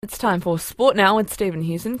It's time for Sport Now with Stephen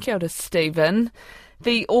Hewson. Kia ora, Stephen.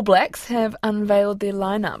 The All Blacks have unveiled their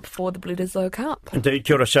lineup for the Bledisloe Cup. Indeed,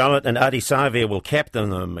 kia ora, Charlotte, and Ardie Savea will captain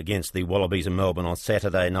them against the Wallabies in Melbourne on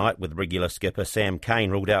Saturday night, with regular skipper Sam Cane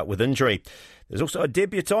ruled out with injury. There's also a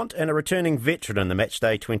debutant and a returning veteran in the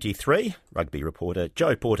Matchday 23. Rugby reporter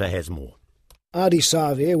Joe Porter has more. Ardie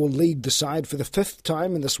Savea will lead the side for the fifth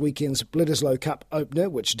time in this weekend's Bledisloe Cup opener,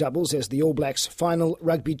 which doubles as the All Blacks' final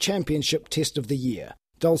rugby championship test of the year.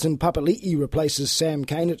 Dalton Papali'i replaces Sam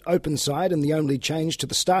Cane at open side and the only change to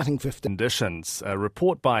the starting 15. Conditions. A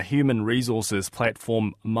report by human resources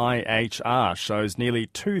platform MyHR shows nearly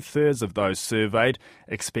two-thirds of those surveyed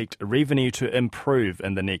expect revenue to improve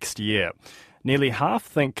in the next year. Nearly half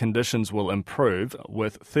think conditions will improve,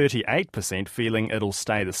 with 38% feeling it'll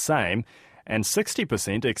stay the same and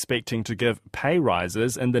 60% expecting to give pay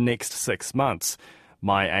rises in the next 6 months.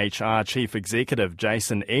 MyHR Chief Executive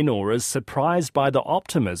Jason Enor is surprised by the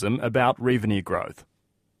optimism about revenue growth.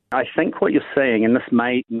 I think what you're seeing, and this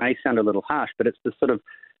may sound a little harsh, but it's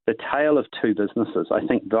the tale of two businesses. I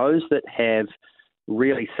think those that have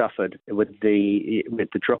really suffered with the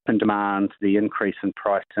drop in demand, the increase in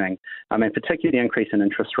pricing, particularly the increase in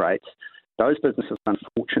interest rates, those businesses,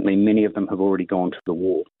 unfortunately, many of them have already gone to the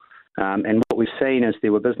wall. And what we've seen is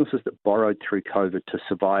there were businesses that borrowed through COVID to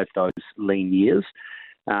survive those lean years,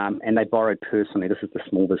 and they borrowed personally. This is the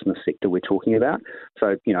small business sector we're talking about.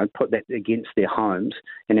 So, put that against their homes.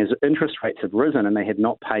 And as interest rates have risen and they have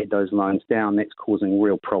not paid those loans down, that's causing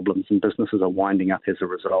real problems, and businesses are winding up as a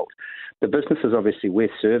result. The businesses, obviously, we're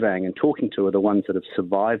surveying and talking to are the ones that have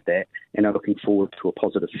survived that and are looking forward to a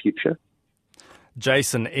positive future.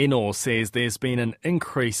 Jason Enor says there's been an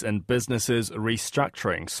increase in businesses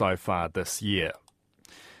restructuring so far this year.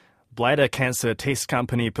 Bladder cancer test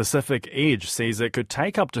company Pacific Edge says it could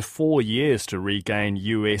take up to 4 years to regain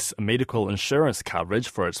US medical insurance coverage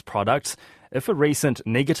for its products if a recent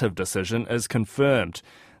negative decision is confirmed.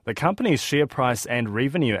 The company's share price and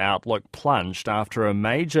revenue outlook plunged after a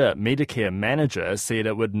major Medicare manager said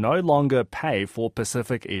it would no longer pay for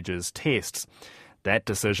Pacific Edge's tests. That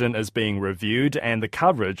decision is being reviewed and the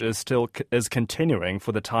coverage is continuing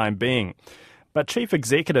for the time being. But Chief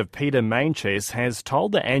Executive Peter Mainchess has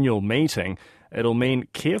told the annual meeting it'll mean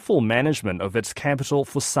careful management of its capital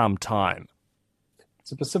for some time.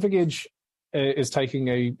 So Pacific Edge is taking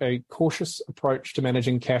a cautious approach to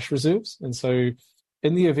managing cash reserves. And so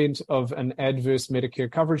in the event of an adverse Medicare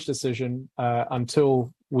coverage decision,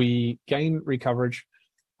 until we gain recoverage,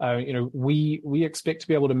 we expect to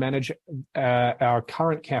be able to manage our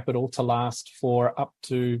current capital to last for up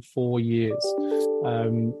to 4 years.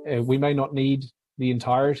 We may not need the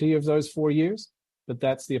entirety of those 4 years, but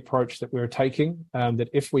that's the approach that we're taking. That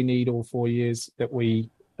if we need all 4 years, that we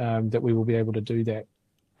will be able to do that.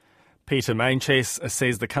 Peter Mainchess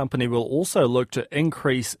says the company will also look to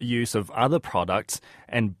increase use of other products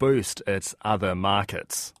and boost its other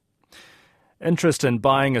markets. Interest in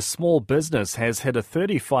buying a small business has hit a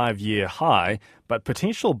 35-year high, but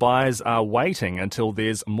potential buyers are waiting until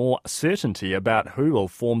there's more certainty about who will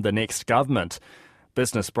form the next government.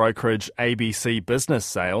 Business brokerage ABC Business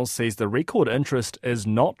Sales says the record interest is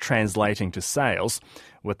not translating to sales,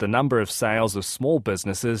 with the number of sales of small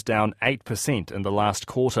businesses down 8% in the last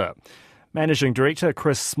quarter. Managing Director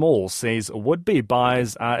Chris Small says would-be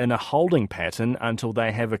buyers are in a holding pattern until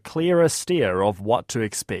they have a clearer steer of what to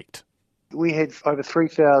expect. We had over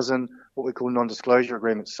 3,000 what we call non-disclosure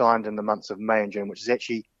agreements signed in the months of May and June, which is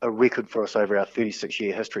actually a record for us over our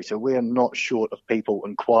 36-year history. So we are not short of people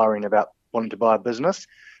inquiring about wanting to buy a business.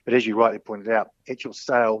 But as you rightly pointed out, actual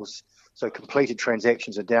sales, so completed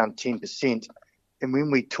transactions, are down 10%. And when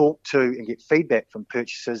we talk to and get feedback from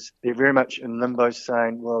purchasers, they're very much in limbo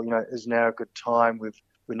saying, well, is now a good time? We're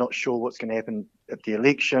not sure what's going to happen at the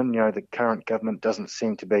election. The current government doesn't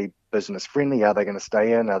seem to be business friendly. Are they going to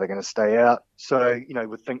stay in? Are they going to stay out? So,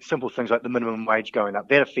 with simple things like the minimum wage going up,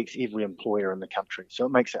 that affects every employer in the country. So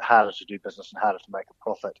it makes it harder to do business and harder to make a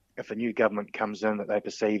profit. If a new government comes in that they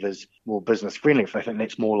perceive as more business friendly, if they think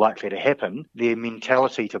that's more likely to happen, their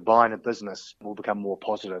mentality to buying a business will become more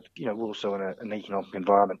positive. We're also in an economic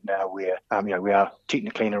environment now where, we are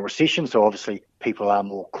technically in a recession. So obviously people are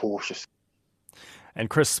more cautious. And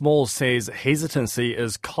Chris Small says hesitancy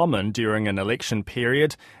is common during an election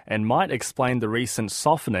period and might explain the recent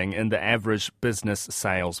softening in the average business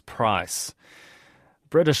sales price.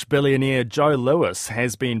 British billionaire Joe Lewis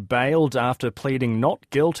has been bailed after pleading not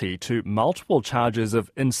guilty to multiple charges of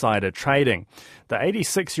insider trading. The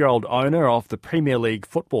 86-year-old owner of the Premier League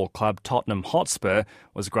football club Tottenham Hotspur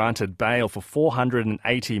was granted bail for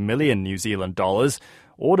 $480 million New Zealand dollars,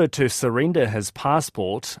 ordered to surrender his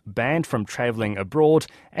passport, banned from travelling abroad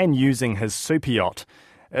and using his super yacht.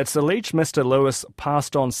 It's alleged Mr. Lewis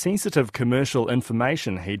passed on sensitive commercial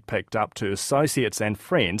information he'd picked up to associates and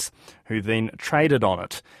friends who then traded on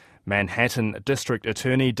it. Manhattan District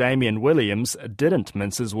Attorney Damien Williams didn't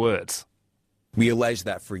mince his words. We allege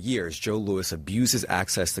that for years, Joe Lewis abused his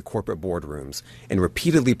access to corporate boardrooms and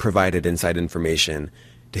repeatedly provided inside information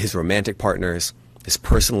to his romantic partners, his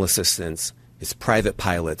personal assistants, his private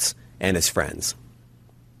pilots, and his friends.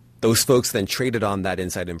 Those folks then traded on that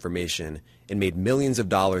inside information and made millions of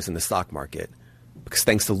dollars in the stock market, because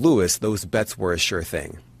thanks to Lewis, those bets were a sure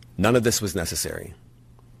thing. None of this was necessary.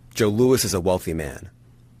 Joe Lewis is a wealthy man.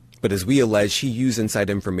 But as we allege, he used inside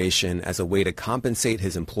information as a way to compensate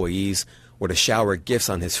his employees or to shower gifts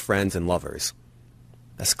on his friends and lovers.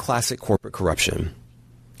 That's classic corporate corruption.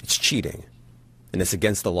 It's cheating, and it's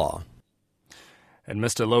against the law. And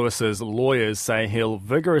Mr. Lewis's lawyers say he'll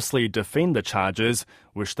vigorously defend the charges,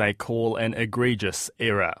 which they call an egregious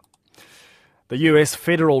error. The US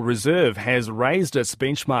Federal Reserve has raised its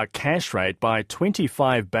benchmark cash rate by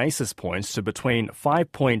 25 basis points to between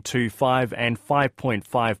 5.25 and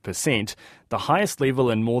 5.5%, the highest level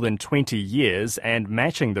in more than 20 years and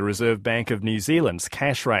matching the Reserve Bank of New Zealand's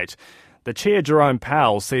cash rate. The chair, Jerome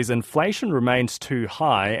Powell, says inflation remains too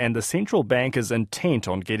high and the central bank is intent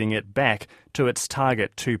on getting it back to its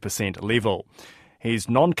target 2% level. He's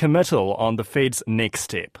non-committal on the Fed's next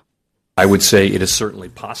step. I would say it is certainly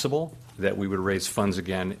possible that we would raise funds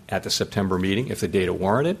again at the September meeting if the data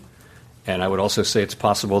warranted. And I would also say it's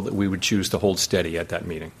possible that we would choose to hold steady at that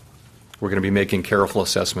meeting. We're going to be making careful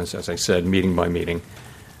assessments, as I said, meeting by meeting.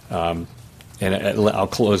 And I'll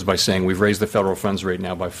close by saying we've raised the federal funds rate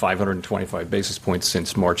now by 525 basis points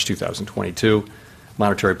since March 2022.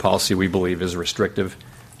 Monetary policy, we believe, is restrictive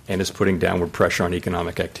and is putting downward pressure on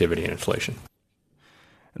economic activity and inflation.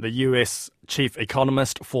 The US chief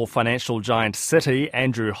economist for financial giant Citi,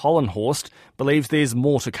 Andrew Hollenhorst, believes there's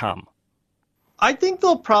more to come. I think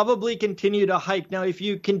they'll probably continue to hike. Now, if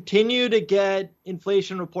you continue to get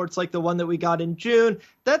inflation reports like the one that we got in June,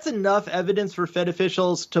 that's enough evidence for Fed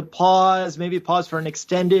officials to maybe pause for an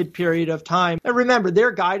extended period of time. And remember,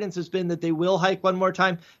 their guidance has been that they will hike one more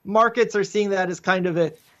time. Markets are seeing that as kind of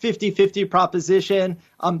a 50-50 proposition.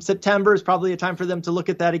 September is probably a time for them to look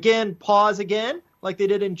at that again, pause again, like they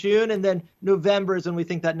did in June, and then November is when we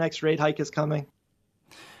think that next rate hike is coming.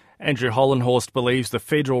 Andrew Hollenhorst believes the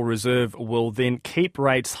Federal Reserve will then keep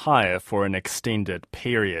rates higher for an extended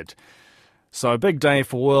period. So a big day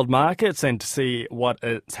for world markets, and to see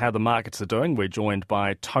how the markets are doing, we're joined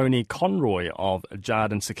by Tony Conroy of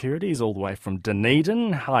Jarden Securities, all the way from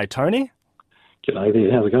Dunedin. Hi, Tony. G'day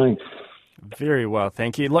there, how's it going? Very well,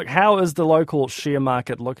 thank you. Look, how is the local share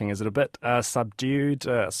market looking? Is it a bit subdued?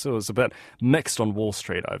 So it's a bit mixed on Wall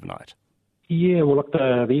Street overnight. Yeah, well, look,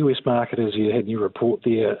 the US market, as you had in your report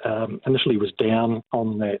there, initially was down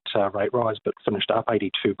on that rate rise, but finished up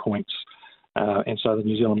 82 points. And so the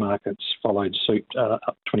New Zealand markets followed suit,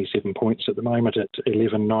 up 27 points at the moment at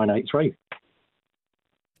 11,983.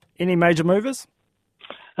 Any major movers?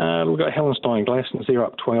 We've got Hallenstein Glasson, they're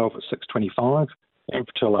up 12 at 625.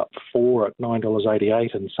 Amphitell up 4 at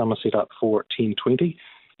 $9.88 and Somerset up 4 at $10.20.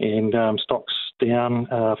 And stocks down,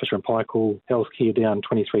 Fisher & Paykel Healthcare down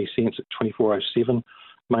 23 cents at 24.07.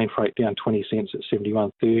 Main Freight down 20 cents at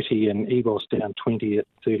 71.30 and EBOS down 20 at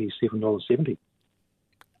 $37.70.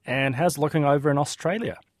 And how's it looking over in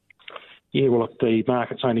Australia? Yeah, well, look, the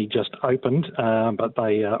market's only just opened, but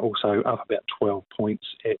they are also up about 12 points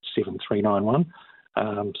at 7.391.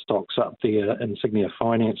 Stocks up there, Insignia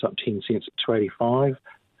Finance up 10 cents at 2.85.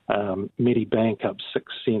 Medibank up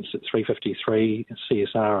 6 cents at 3.53.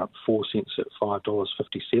 CSR up 4 cents at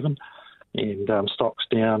 $5.57. And stocks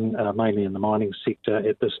down mainly in the mining sector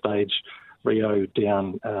at this stage. Rio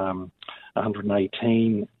down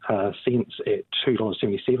 118 cents at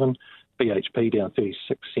 $2.77. BHP down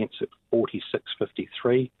 36 cents at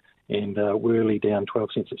 46.53. And Worley down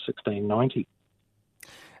 12 cents at 16.90.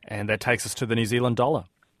 And that takes us to the New Zealand dollar.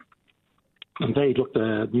 Indeed, look,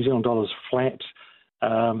 the New Zealand dollar's flat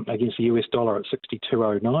against the US dollar at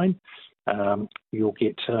 62.09. You'll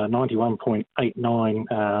get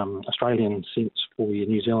 91.89 Australian cents for your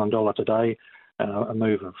New Zealand dollar today, a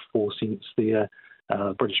move of 4 cents there.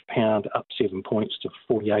 British pound up 7 points to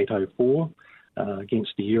 48.04.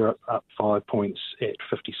 Against the euro up 5 points at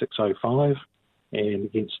 56.05. And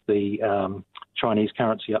against the Chinese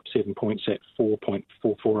currency up 7 points at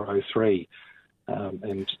 4.4403.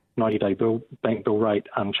 And 90-day bank bill rate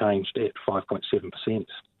unchanged at 5.7%.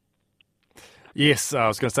 Yes, I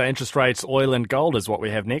was going to say interest rates, oil and gold is what we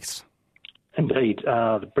have next. Indeed.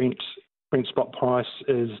 The Brent Brent spot price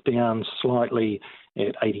is down slightly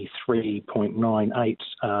at 83.98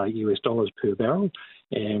 US dollars per barrel,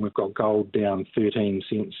 and we've got gold down 13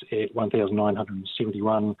 cents at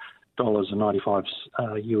 $1,971.95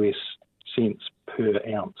 US cents per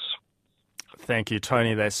ounce. Thank you,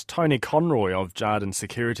 Tony. That's Tony Conroy of Jarden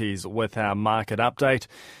Securities with our market update.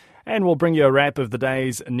 And we'll bring you a wrap of the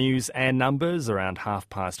day's news and numbers around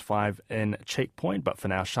 5:30 in Checkpoint. But for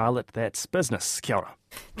now, Charlotte, that's business. Kia ora.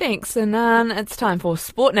 Thanks, Anan. It's time for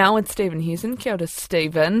sport now with Stephen Hewson. Kia ora,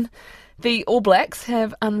 Stephen. The All Blacks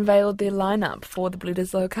have unveiled their lineup for the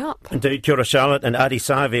Bledisloe Cup. Indeed, kia ora, Charlotte, and Ardie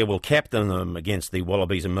Savea will captain them against the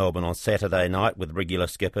Wallabies in Melbourne on Saturday night, with regular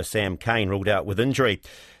skipper Sam Cane ruled out with injury.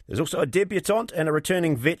 There's also a debutant and a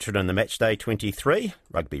returning veteran in the Matchday 23.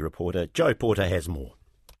 Rugby reporter Joe Porter has more.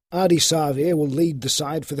 Ardie Savea will lead the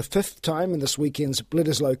side for the fifth time in this weekend's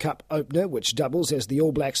Bledisloe Cup opener, which doubles as the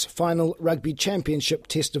All Blacks' final rugby championship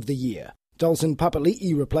test of the year. Dalton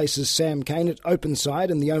Papali'i replaces Sam Cane at open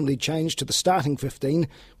side, and the only change to the starting 15,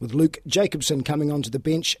 with Luke Jacobson coming onto the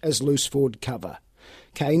bench as loose forward cover.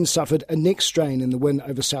 Cane suffered a neck strain in the win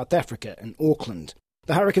over South Africa in Auckland.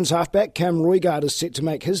 The Hurricanes halfback Cam Roigard is set to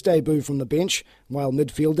make his debut from the bench, while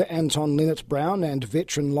midfielder Anton Leonard-Brown and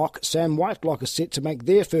veteran lock Sam Whitelock are set to make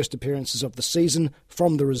their first appearances of the season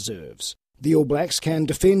from the reserves. The All Blacks can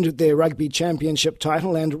defend their rugby championship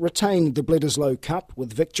title and retain the Bledisloe Cup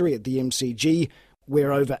with victory at the MCG,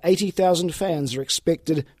 where over 80,000 fans are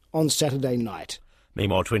expected on Saturday night.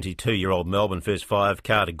 Meanwhile, 22-year-old Melbourne first five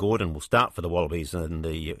Carter Gordon will start for the Wallabies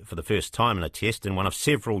for the first time in a test in one of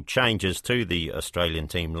several changes to the Australian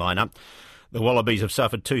team lineup. The Wallabies have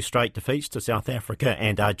suffered two straight defeats to South Africa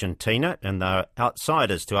and Argentina, and they're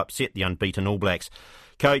outsiders to upset the unbeaten All Blacks.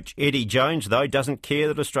 Coach Eddie Jones, though, doesn't care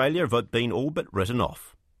that Australia have been all but written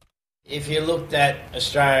off. If you looked at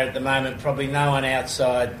Australia at the moment, probably no one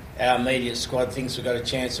outside our immediate squad thinks we've got a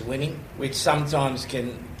chance of winning, which sometimes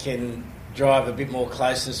can drive a bit more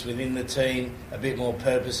closeness within the team, a bit more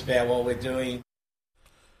purpose about what we're doing.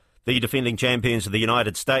 The defending champions of the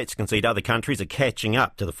United States concede other countries are catching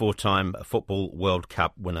up to the four-time Football World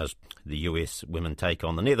Cup winners. The US women take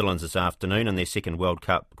on the Netherlands this afternoon in their second World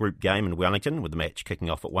Cup group game in Wellington, with the match kicking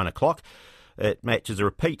off at 1 o'clock. It matches a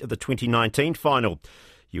repeat of the 2019 final.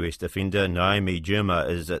 US defender Naomi Girma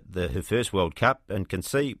is at her first World Cup and can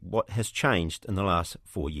see what has changed in the last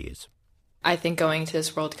 4 years. I think going to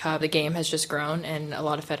this World Cup, the game has just grown, and a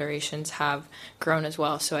lot of federations have grown as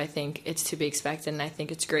well. So I think it's to be expected, and I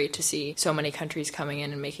think it's great to see so many countries coming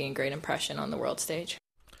in and making a great impression on the world stage.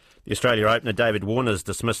 The Australia opener David Warner's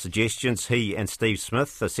dismissed suggestions he and Steve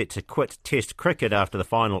Smith are set to quit Test cricket after the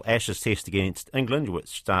final Ashes Test against England, which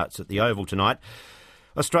starts at the Oval tonight.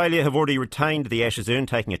 Australia have already retained the Ashes urn,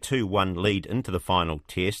 taking a 2-1 lead into the final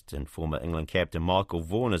test, and former England captain Michael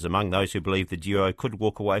Vaughan is among those who believe the duo could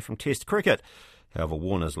walk away from Test cricket. However,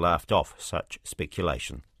 Warner's laughed off such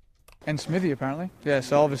speculation. And Smithy, apparently. Yeah,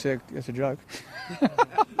 so obviously it's a joke.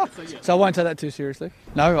 So I won't take that too seriously.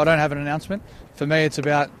 No, I don't have an announcement. For me, it's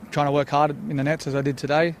about trying to work hard in the nets as I did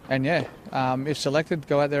today. And if selected,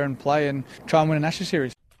 go out there and play and try and win an Ashes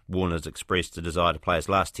series. Warner's expressed a desire to play his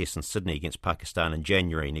last test in Sydney against Pakistan in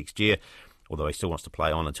January next year, although he still wants to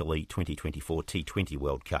play on until the 2024 T20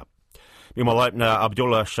 World Cup. Meanwhile, opener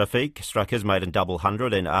Abdullah Shafiq struck his maiden double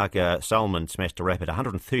hundred, and Aga Salman smashed a rapid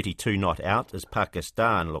 132 not out as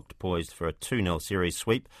Pakistan looked poised for a 2-0 series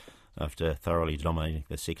sweep after thoroughly dominating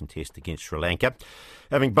the second test against Sri Lanka.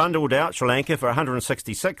 Having bundled out Sri Lanka for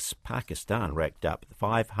 166, Pakistan racked up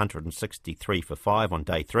 563 for 5 on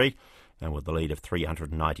day 3. And with the lead of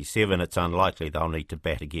 397, it's unlikely they'll need to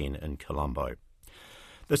bat again in Colombo.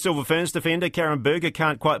 The Silver Ferns defender Karen Berger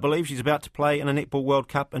can't quite believe she's about to play in a Netball World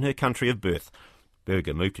Cup in her country of birth.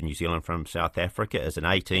 Berger moved to New Zealand from South Africa as an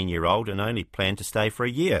 18-year-old and only planned to stay for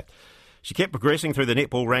a year. She kept progressing through the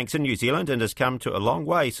netball ranks in New Zealand and has come to a long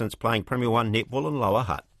way since playing Premier 1 netball in Lower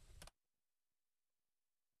Hutt.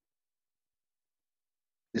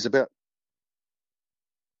 There's about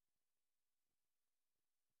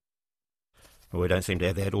We don't seem to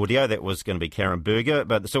have that audio. That was going to be Karen Berger.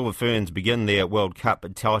 But the Silver Ferns begin their World Cup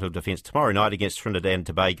title defence tomorrow night against Trinidad and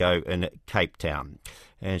Tobago in Cape Town.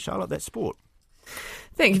 And Charlotte, that's sport.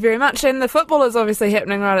 Thank you very much. And the football is obviously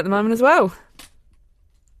happening right at the moment as well.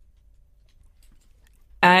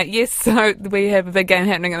 Yes, so we have a big game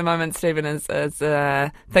happening at the moment. Stephen is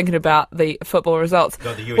thinking about the football results.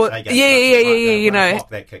 Got the USA game. Yeah, you know.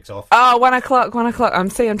 That kicks off. Oh, 1 o'clock. I'm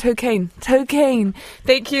too keen.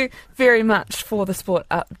 Thank you very much for the sport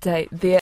update there.